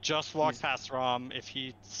 I just walked past Rom. If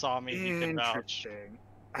he saw me, he can vouch.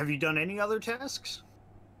 Have you done any other tasks?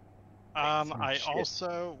 I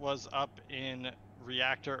also was up in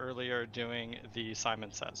reactor earlier doing the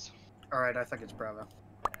Simon Says. All right, I think it's Bravo.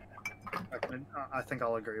 I think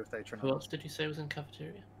I'll agree with Atron. Who else did you say was in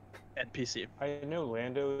cafeteria? NPC. I know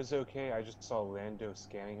Lando is okay. I just saw Lando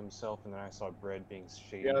scanning himself, and then I saw Bread being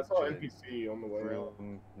shaded. Yeah, I saw to NPC on the way out.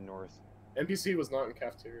 North. NPC was not in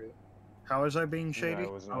cafeteria. How was I being shady?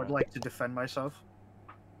 No, I would like to defend myself.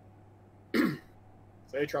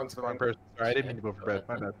 Atron's the wrong person. Sorry, I didn't mean to vote for Bread.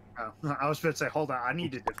 My bad. Oh, I was about to say, hold on, I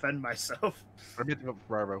need to defend myself. I meant to vote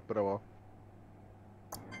for Bravo, but oh well.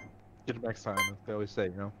 Get it next time, as they always say,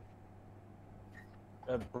 you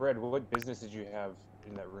know? Bread, what business did you have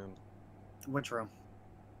in that room? Which room?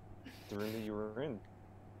 The room that you were in.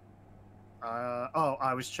 Oh,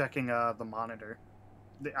 I was checking the monitor.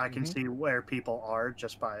 I can see where people are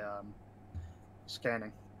just by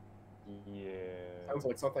scanning. Yeah. Sounds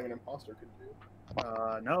like something an imposter could do.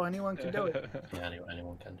 No, anyone can do it. Yeah,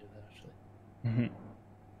 anyone can do that actually.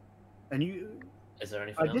 And you. Is there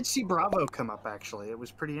anything I did see Bravo come up actually. It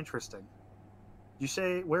was pretty interesting. You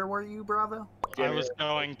say where were you, Bravo? I was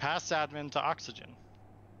going past admin to oxygen.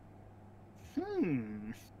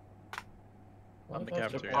 On the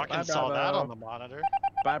cafeteria. I fucking saw that on the monitor.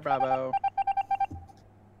 Bye, Bravo.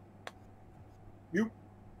 You.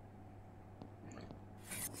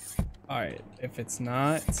 Alright, if it's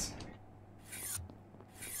not...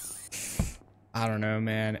 I don't know,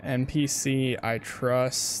 man. NPC, I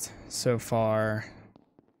trust so far.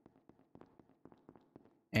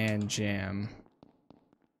 And Jam.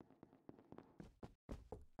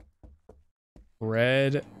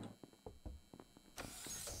 Red.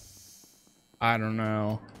 I don't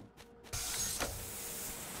know.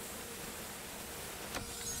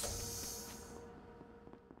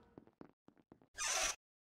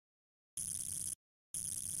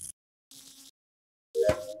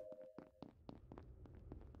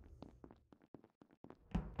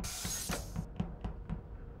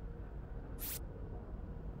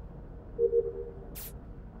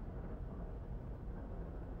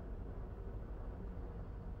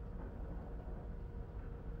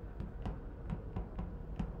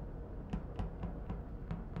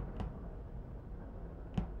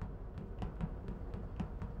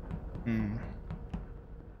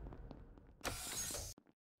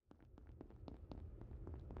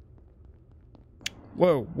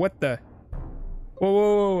 Whoa, what the?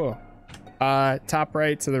 Whoa. Top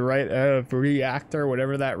right to the right of reactor,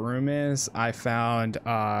 whatever that room is, I found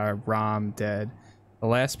Rom dead. The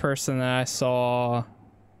last person that I saw...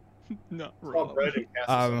 Not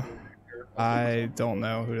I don't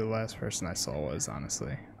know who the last person I saw was,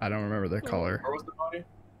 honestly. I don't remember their color. Where was the body?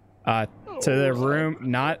 To the room,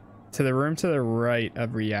 not to the room to the right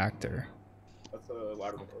of reactor. That's a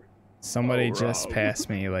laboratory. Somebody just passed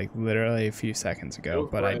me, like, literally a few seconds ago,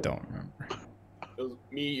 but I don't remember. It was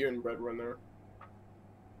me, you, and Red were in there.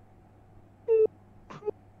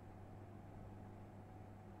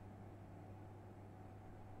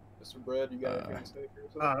 Mr. Bread, you got anything to say for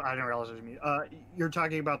yourself? I didn't realize it was me. You're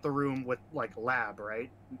talking about the room with, like, lab, right?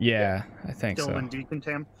 Yeah, I think Still so. in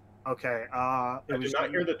decontam? Okay, I did not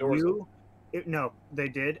hear the doors open. No, they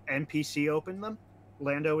did. NPC opened them.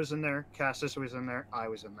 Lando was in there, Cassis was in there, I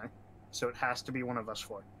was in there. So it has to be one of us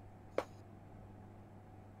four.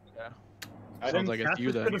 Yeah. Sounds like it's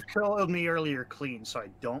you then. Could have killed me earlier clean, so I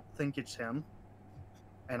don't think it's him.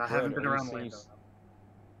 And I haven't been around Lando.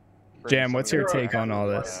 Jam, what's your take on all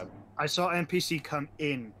this? I saw NPC come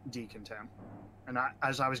in decontam, and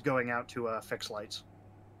as I was going out to fix lights.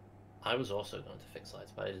 I was also going to fix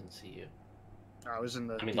lights, but I didn't see you. I was in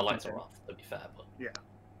the. I mean, the lights are off, to be fair, but. Yeah.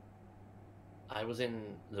 I was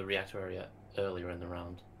in the reactor area earlier in the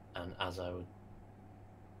round, and as I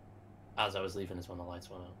was leaving is when the lights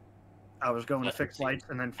went out. I was going to fix lights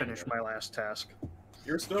and then finish my last task.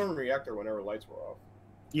 You're still in reactor whenever lights were off.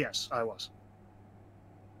 Yes, I was.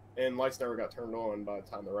 And lights never got turned on by the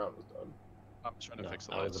time the round was done. I'm trying to fix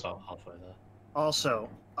the I was lights. about halfway there. Also,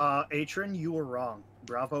 Atron, you were wrong.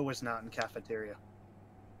 Bravo was not in cafeteria.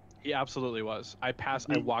 He absolutely was. I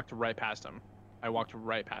walked right past him. I walked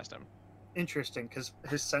right past him. Interesting, because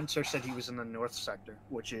his sensor said he was in the north sector,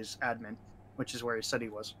 which is admin, which is where he said he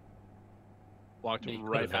was. Walked He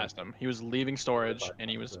right could've past him. He was leaving storage, and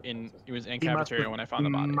he was in He cafeteria when I found the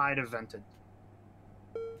body. Might have vented.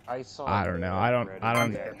 I saw. I don't know. I don't Bread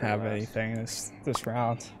have last. anything this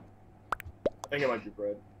round. I think it might be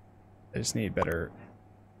bread. I just need better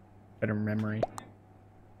memory.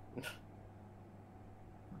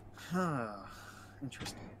 Huh.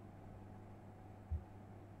 Interesting.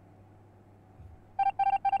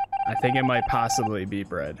 I think it might possibly be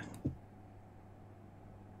bread.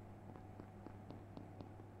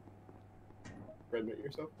 Bread, mute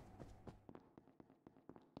yourself.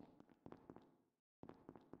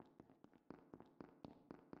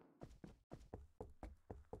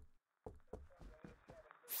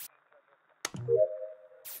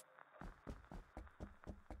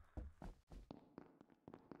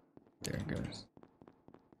 There it goes.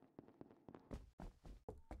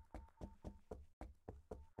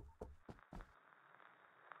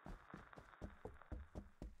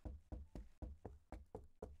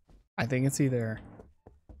 I think it's either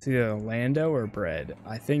Lando or bread.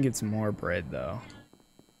 I think it's more bread though.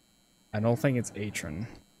 I don't think it's Atron.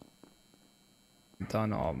 I've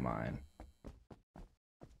done all of mine.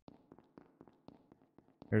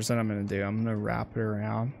 Here's what I'm gonna do. I'm gonna wrap it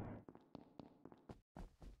around.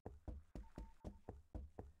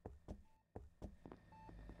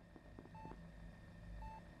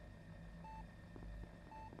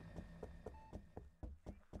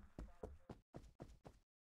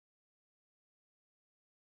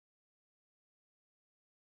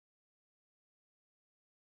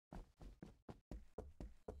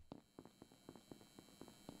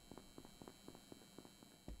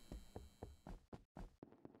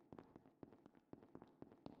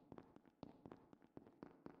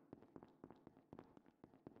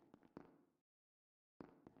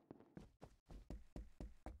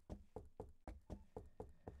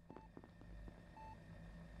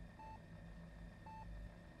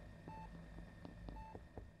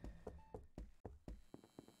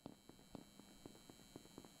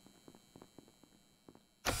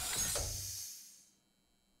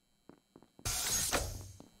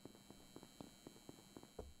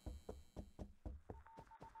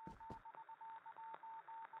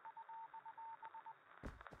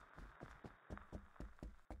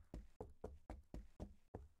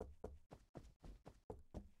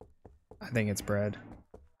 I think it's bread.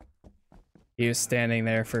 He was standing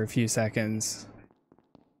there for a few seconds.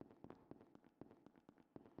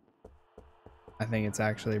 I think it's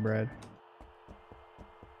actually bread.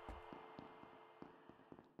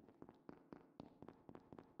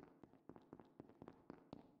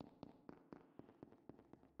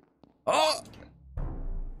 Oh!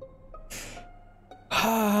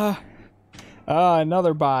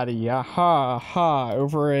 Another body. Aha,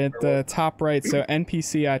 over at the top right. So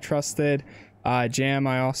NPC I trusted. Jam,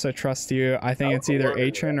 I also trust you. I think it's either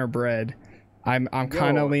Atron or bread. I'm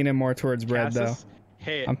kind of leaning more towards bread though.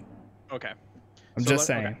 Hey, okay. I'm just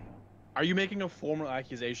saying. Okay. Are you making a formal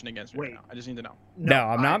accusation against me right now? I just need to know. No,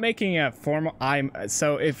 I'm not making a formal.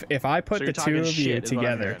 So if I put the two of you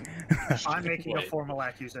together, I'm making a formal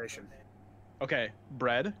accusation. Okay,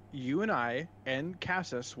 Bread, you and I and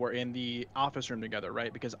Cassis were in the office room together,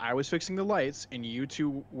 right? Because I was fixing the lights and you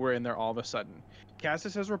two were in there all of a sudden.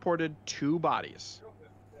 Cassis has reported 2 bodies.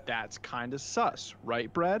 That's kind of sus,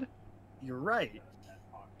 right, Bread? You're right.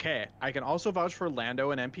 Okay, I can also vouch for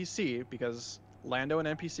Lando and NPC because Lando and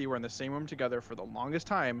NPC were in the same room together for the longest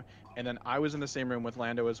time, and then I was in the same room with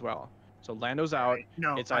Lando as well. So Lando's out.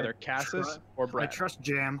 No, it's either Cassis or Bread. I trust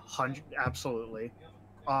Jam, absolutely.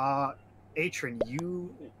 Atron,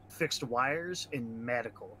 you fixed wires in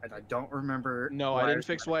medical, and I don't remember. No, I didn't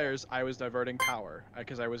fix wires. I was diverting power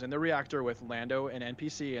because I was in the reactor with Lando and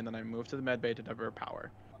NPC, and then I moved to the med bay to divert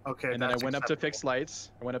power. Okay. And then I went up to fix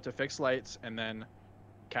lights. And then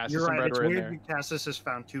Cassis You're and right. Bread It's were in weird there. that Cassis has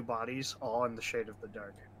found 2 bodies, all in the shade of the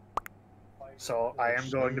dark. So I am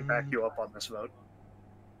going to back you up on this vote.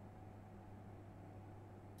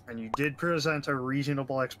 And you did present a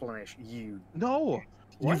reasonable explanation. No.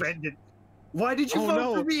 You've ended. Why did you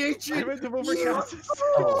vote for me, Atron? I went to vote for Cassis.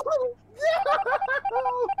 Oh.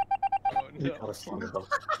 Oh, You gotta slam them up.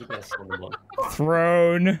 You gotta slam them up.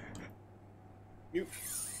 Throne.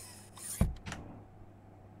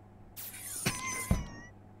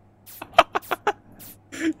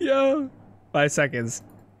 No. 5 seconds.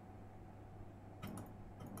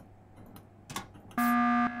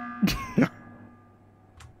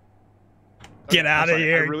 Get out of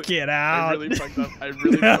here! Get out! I really fucked up. I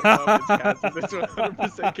really fucked up. It's Cassius. It's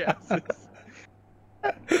 100% Cassius.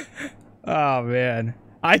 Oh man,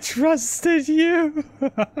 I trusted you.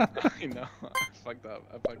 I know. I fucked up.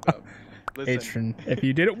 Listen. Atron, if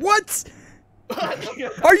you did it, what?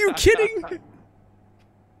 Are you kidding?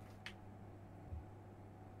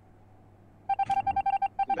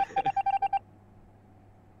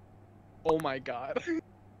 Oh my god.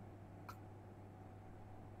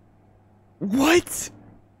 What?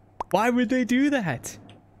 Why would they do that?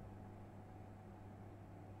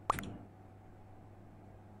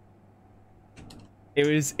 It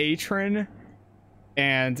was Atron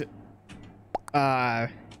and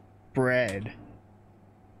bread.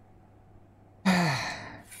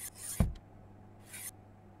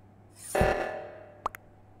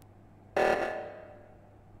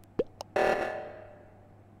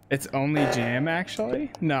 It's only jam,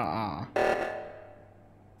 actually? Nuh-uh.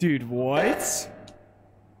 Dude, what?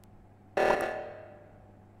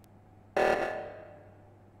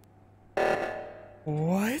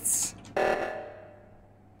 What?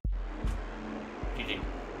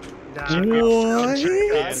 What?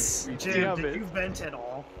 Jim, did you vent at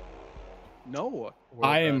all? No.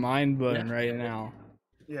 I am mind blown right now.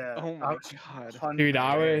 Yeah. Oh my god. Dude,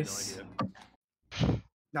 I was...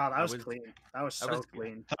 No, that was clean. That was so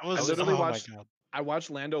clean. That was, I literally oh my watched. God. I watched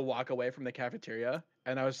Lando walk away from the cafeteria,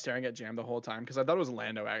 and I was staring at Jam the whole time because I thought it was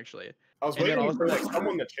Lando actually. I was waiting for like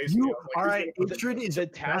someone to chase me. All right, the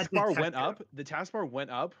taskbar went up. The taskbar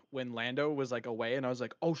went up when Lando was like away, and I was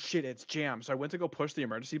like, "Oh shit, it's Jam!" So I went to go push the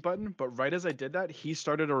emergency button, but right as I did that, he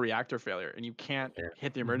started a reactor failure, and you can't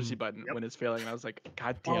hit the emergency button when it's failing. And I was like,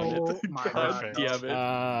 "God damn it! God damn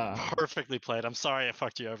it!" Perfectly played. I'm sorry I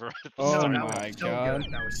fucked you over. Oh my god.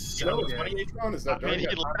 That was so good. I mean, he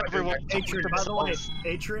let everyone. Atron, by the way,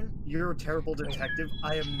 Atron, you're a terrible detective.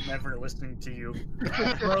 I am never listening to you.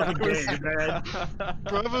 Throw the game, man.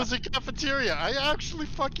 Bravo's in cafeteria. I actually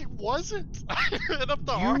fucking wasn't. I hit up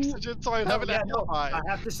the oxygen so I'd have an alibi. I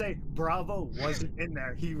have to say, Bravo wasn't in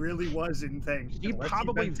there. He really was in things. He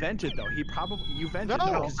probably vented though. You vented. No,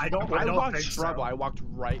 though. I don't watched think so. Bravo. I walked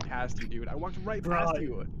right past you, dude. I walked right past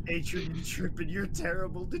you. Atron, you tripping. You're a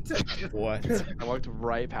terrible detective. What? I walked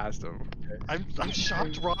right past him. I'm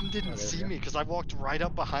shocked Ron didn't see me because I walked right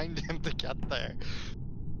up behind him to get there.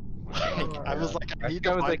 I was like, I need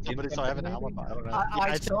to find somebody so I have an alibi.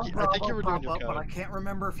 I saw think Bravo you were doing pop your up, but I code. can't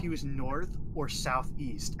remember if he was north or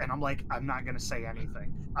southeast. And I'm like, I'm not gonna say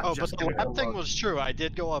anything. Oh, but the lab thing was true. I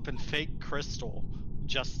did go up and fake Crystal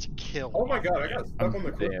just to kill. Oh my god, I got stuck on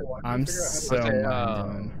the crystal. I'm so mind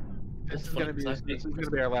blown. This is gonna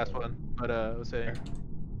be our last one, but let's say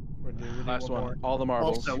we're doing Last one. more. All the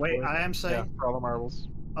marbles. Also, wait, I am saying. Yeah, for all the marbles.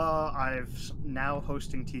 I've now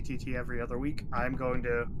hosting TTT every other week. I'm going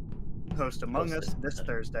to host Among Us this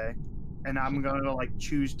Thursday, and I'm going to like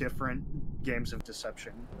choose different games of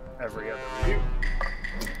deception every other week.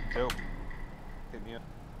 Dope. Hit me up.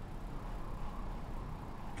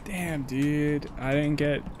 Damn, dude, I didn't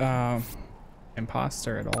get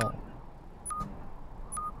imposter at all.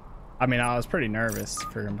 I mean, I was pretty nervous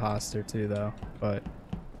for imposter too, though. But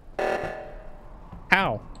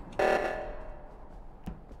how?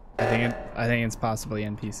 I think it's possibly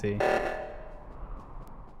NPC.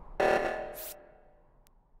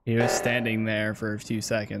 He was standing there for a few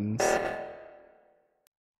seconds,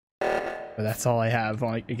 but that's all I have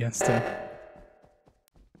like against him.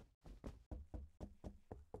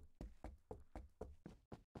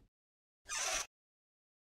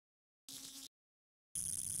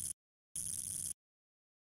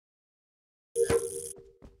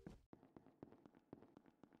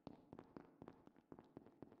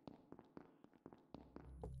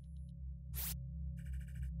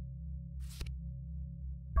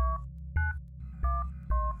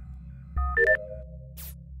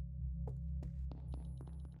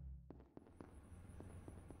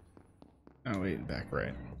 Oh wait, back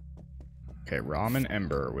right. Okay, Rom and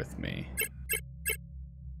Ember are with me.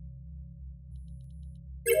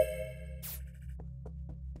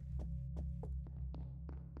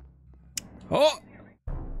 Oh!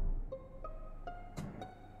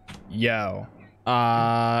 Yo.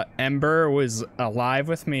 Ember was alive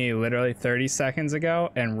with me literally 30 seconds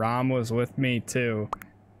ago, and Rom was with me too.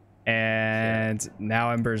 And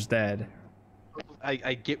now Ember's dead. I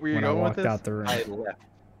get where you're When I going with walked this. out the room. I left.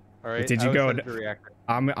 All right. Did I you was go? headed to reactor.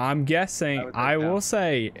 I'm guessing. I will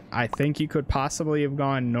say I think you could possibly have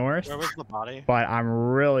gone north. Where was the body? But I'm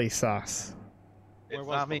really sus. Where It's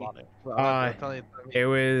was not the me. body? Well, I'm telling you, it's not me. It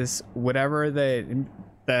was whatever the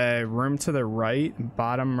room to the right,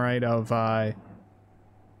 bottom right of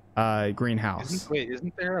greenhouse.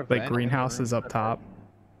 Isn't there a Like vent in the greenhouse room is up to the top.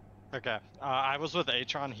 Okay. I was with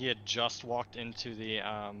Atron. He had just walked into the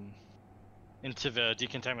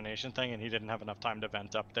decontamination thing, and he didn't have enough time to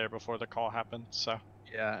vent up there before the call happened. So.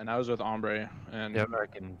 Yeah, and I was with Ombre, and Yeah,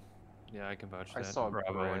 I can vouch I that. saw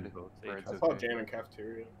Bravo bread. and both Bread's I Atron. saw Jam in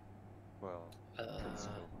cafeteria. Well.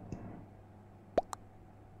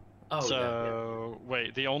 Oh, So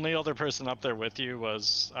wait, the only other person up there with you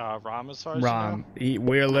was Rom, as far as Rom, you know?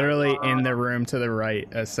 we're literally in the room to the right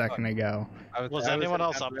a second ago. Was anyone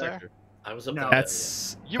else up there? I was up No. there.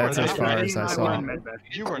 That's You were that's as not far ready. as I saw.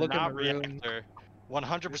 You were Look in not the room. reactor.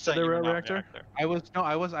 100% said they you were were a not reactor? reactor.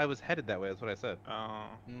 I was headed that way. That's what I said. oh,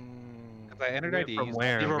 Because I entered IDs. From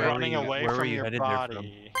where? You were Where running you- away where were from you your headed there from?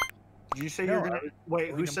 body. Did you say No, you're gonna I was wait?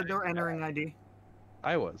 going Who in said my- they're entering ID?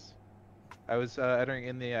 I was entering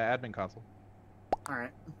in the admin console. All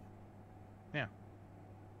right. guys,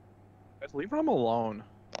 leave Rom alone.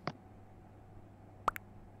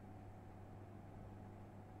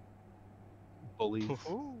 Bullies.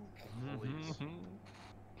 Bullies.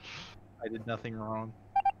 I did nothing wrong.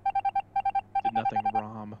 Did nothing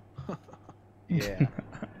Rom. Yeah.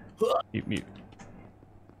 Mute.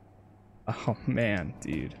 Oh man,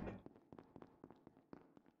 dude.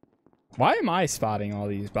 Why am I spotting all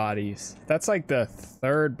these bodies? That's like the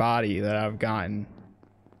third body that I've gotten.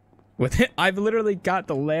 With it, I've literally got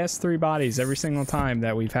the last 3 bodies every single time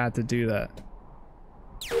that we've had to do that.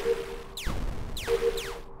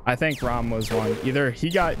 I think Rom was one. Either he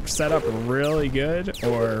got set up really good,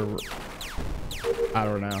 or I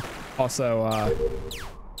don't know. Also,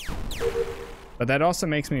 but that also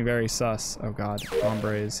makes me very sus. Oh god,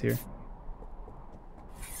 Ombre is here.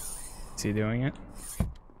 Is he doing it?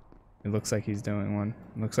 It looks like he's doing one.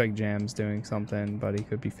 It looks like Jam's doing something, but he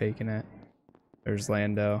could be faking it. There's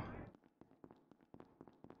Lando.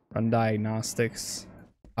 Run diagnostics.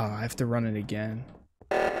 Oh, I have to run it again.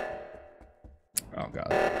 Oh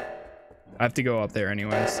god. I have to go up there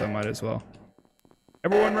anyway, so might as well.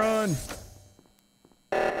 Everyone run!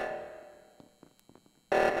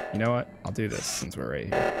 You know what? I'll do this since we're right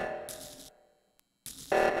here.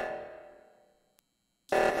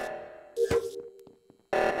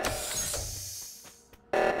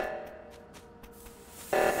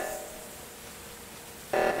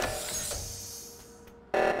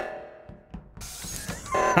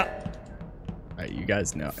 Alright, you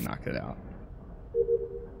guys know, knock it out.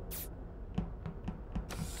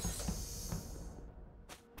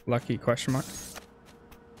 Lucky question mark?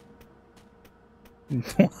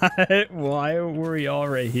 What? Why were we all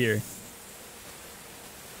right here?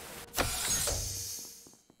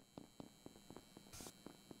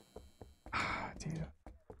 Dude.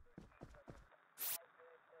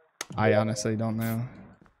 I honestly don't know.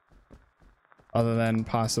 Other than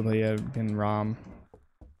possibly in Rom.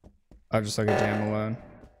 I'll just look at Jam alone.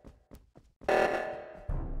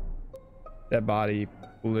 That body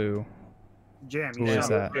blue. Jam, Who you is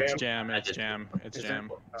saw that? It's Jam. It's Jam. It's Jam.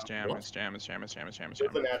 It's Jam. It's Jam. It's Jam. It's Jam. It's Jam. It's Jam.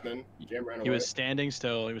 It was an admin. Jam ran away. He was standing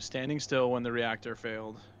still. He was standing still when the reactor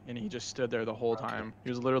failed, and he just stood there the whole time. He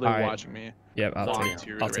was literally Alright. watching me. Yep, I'll walk take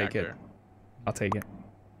to I'll the take it. reactor. I'll take it.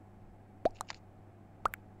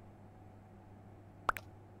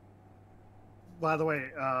 By the way,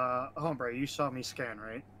 Hombre, you saw me scan,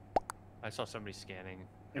 right? I saw somebody scanning.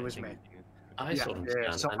 It was me. I Yeah, saw them yeah,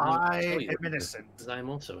 scan. so and I I'll tell you am because- innocent. Because I am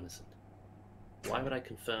also innocent. Why would I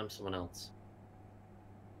confirm someone else?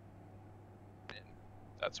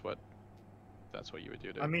 That's what you would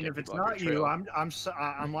do to I mean, get if it's people off not your you, trail.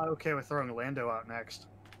 I'm like okay with throwing Lando out next.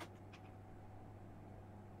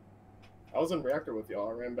 I was in reactor with y'all.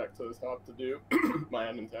 I ran back to the top to do my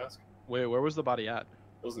admin task. Wait, where was the body at?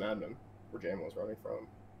 It was an admin where Jam was running from.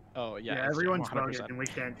 Oh yeah, Yeah, it's everyone's 100%. voted, and we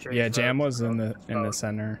can't change. Yeah, Jam votes, was in so the just in the vote.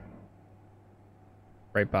 center.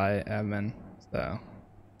 Right by Evan. So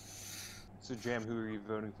So Jam, who are you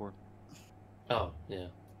voting for? Oh, yeah.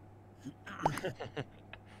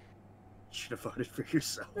 Should have voted for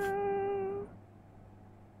yourself. I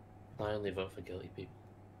only vote for guilty people.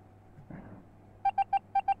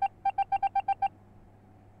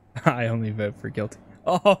 I only vote for guilty.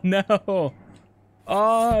 Oh no!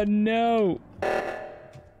 Oh no!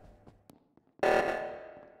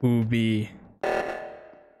 Who be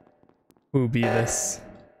this?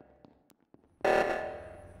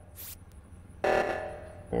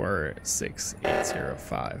 Or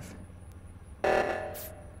 6805.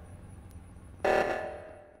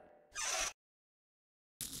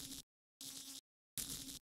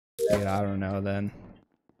 Yeah, I don't know then.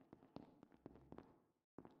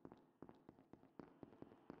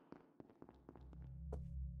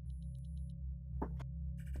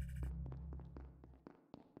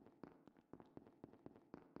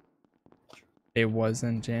 It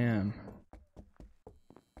wasn't Jam.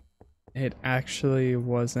 It actually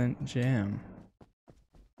wasn't Jam.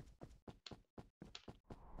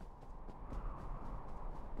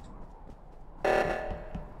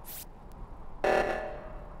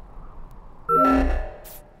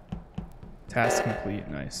 Task complete,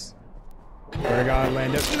 nice. Swear to God,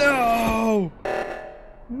 Lando. No!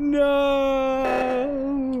 No!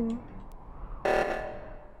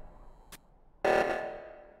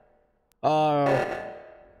 Oh.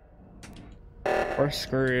 We're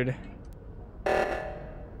screwed.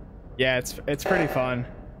 Yeah, it's pretty fun.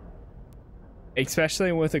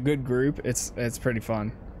 Especially with a good group, it's pretty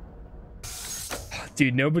fun.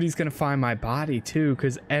 Dude, nobody's gonna find my body too,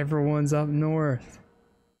 because everyone's up north.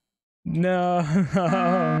 No.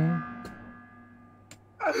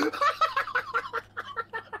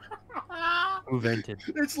 Who vented?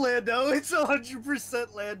 It's Lando. It's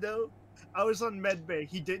 100% Lando. I was on medbay.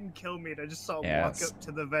 He didn't kill me, and I just saw him walk up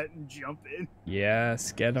to the vent and jump in.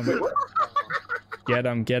 Yes, get him. Get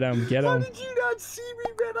him, get him, get How him. did you not see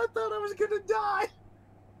me, man? I thought I was gonna die.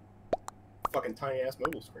 Fucking tiny ass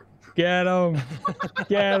mobile screen. Get him.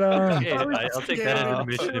 Get him. Okay, I'll take that as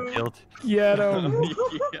admission of guilt. Get him.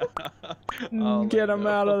 Oh, Get him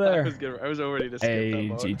out of there. I was already to skip Hey, that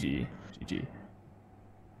mode. GG. GG.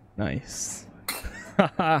 Nice.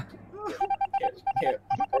 Can't argue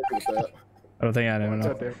with that. I don't think I know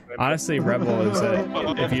enough. Honestly, Rebel is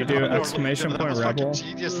it. If you do exclamation point Rebel,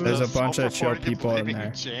 there's a bunch of chill people in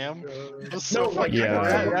there. Jam. No, like,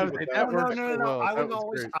 Yeah. No. I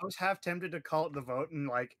was half tempted to call it the vote and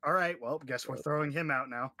like, all right, well, guess we're throwing him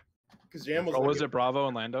out now. Because Jam was. Oh, was it Bravo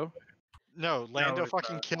and Lando? No, Lando it's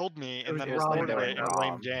fucking not. killed me and was then just reported Lando it and and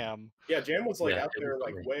blamed Jam. Yeah, Jam was like Yeah, out it there was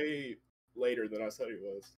like great. way later than I said he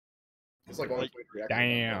was. It's like Like,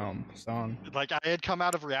 Damn, son. Like I had come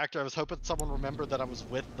out of reactor, I was hoping someone remembered that I was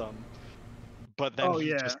with them, but then Oh,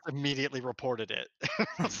 he yeah. just immediately reported it. I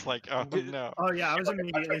was like, oh no. Oh yeah, I was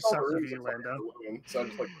immediately checked all the sus of rooms you, and fucking Lando. aluminum, so I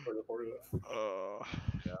just like reported it. Uh,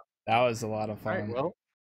 That was a lot of All right, fun. well,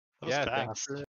 that was yeah, fast. thanks for